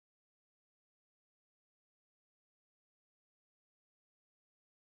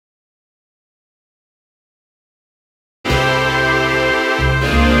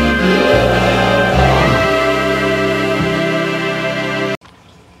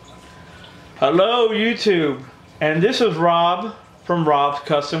Hello YouTube, and this is Rob from Rob's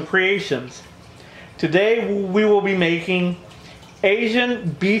Custom Creations. Today we will be making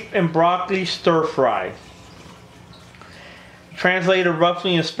Asian beef and broccoli stir fry. Translated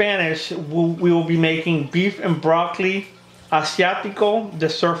roughly in Spanish, we will be making beef and broccoli asiático de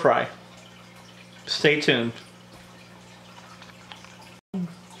stir fry. Stay tuned.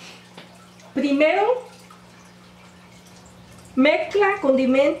 Primero, mezcla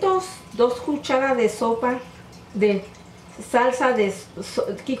condimentos, 2 cucharadas de sopa de salsa de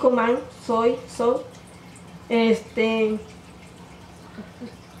kikkoman, soy,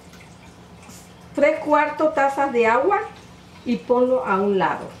 3/4 tazas de agua y ponlo a un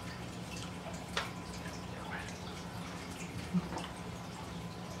lado.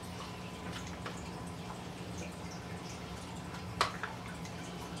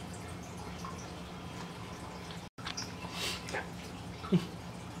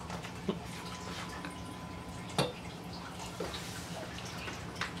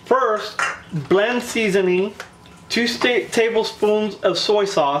 First, blend seasoning, 2 tablespoons of soy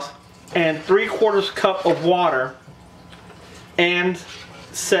sauce, and 3/4 cup of water, and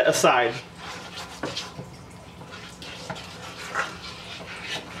set aside.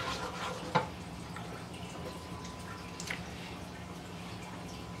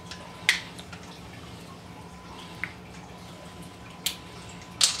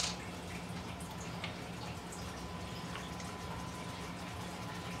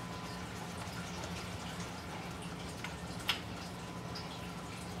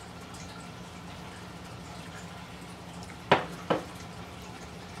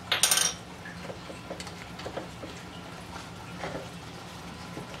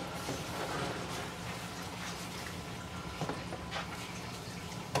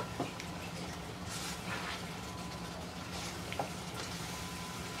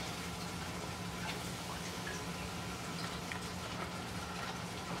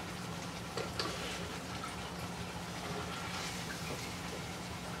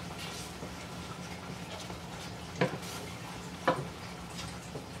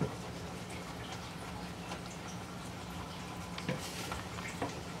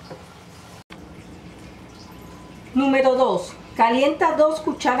 Número 2. Calienta 2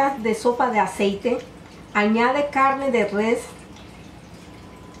 cucharadas de sopa de aceite. Añade carne de res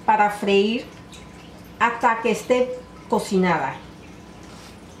para freír hasta que esté cocinada.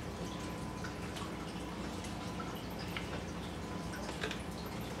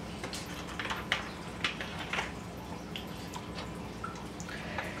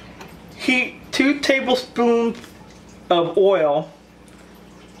 Heat 2 tablespoons of oil.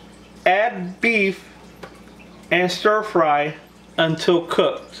 Add beef and stir fry until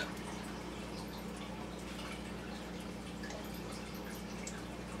cooked.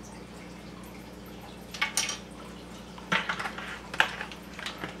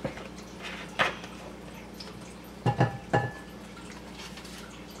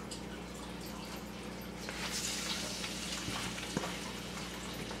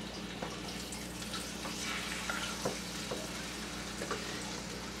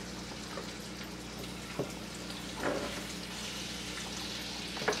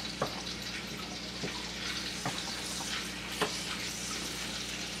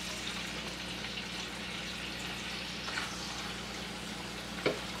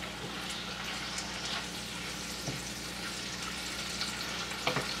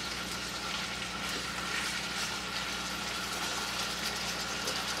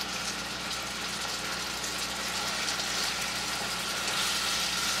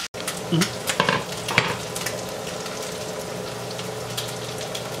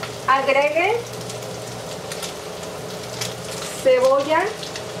 Agregue cebolla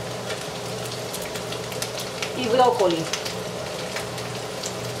y brócoli.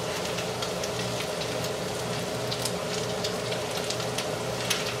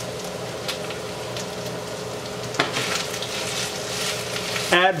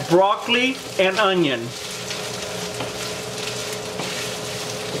 Add broccoli and onion.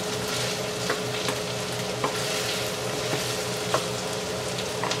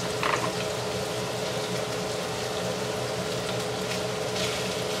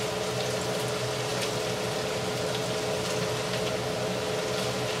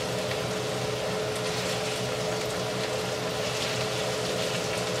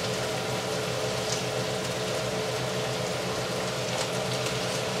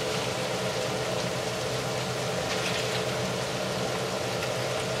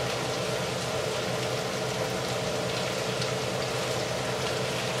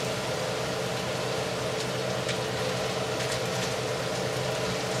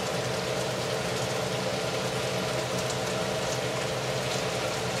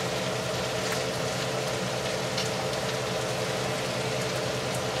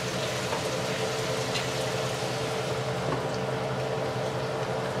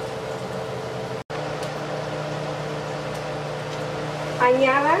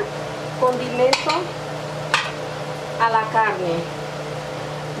 añada condimento a la carne,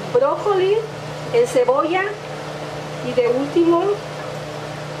 brócoli en cebolla y de último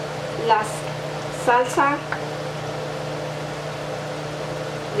la salsa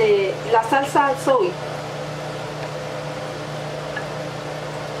soy.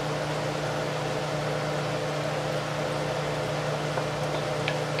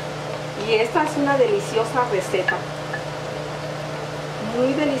 Y esta es una deliciosa receta,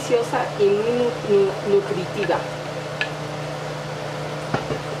 muy deliciosa y muy nutritiva.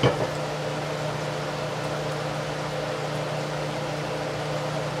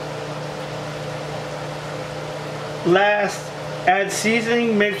 Last, add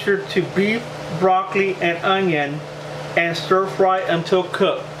seasoning mixture to beef, broccoli, and onion and stir fry until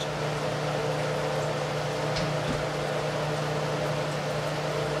cooked.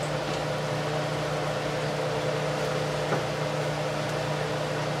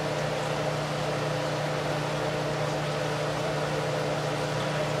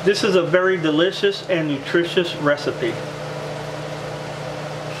 This is a very delicious and nutritious recipe.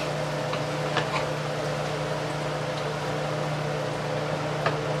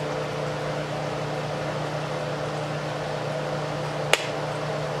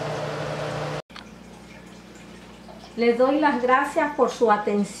 Les doy las gracias por su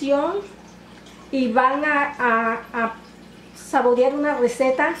atención y van a saborear una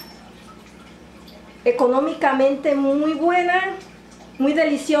receta económicamente muy buena, muy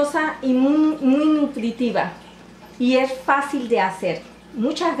deliciosa y muy nutritiva. Y es fácil de hacer.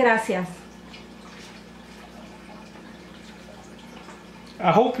 Muchas gracias.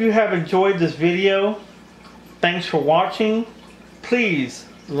 I hope you have enjoyed this video. Thanks for watching. Please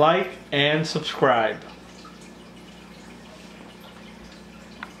like and subscribe.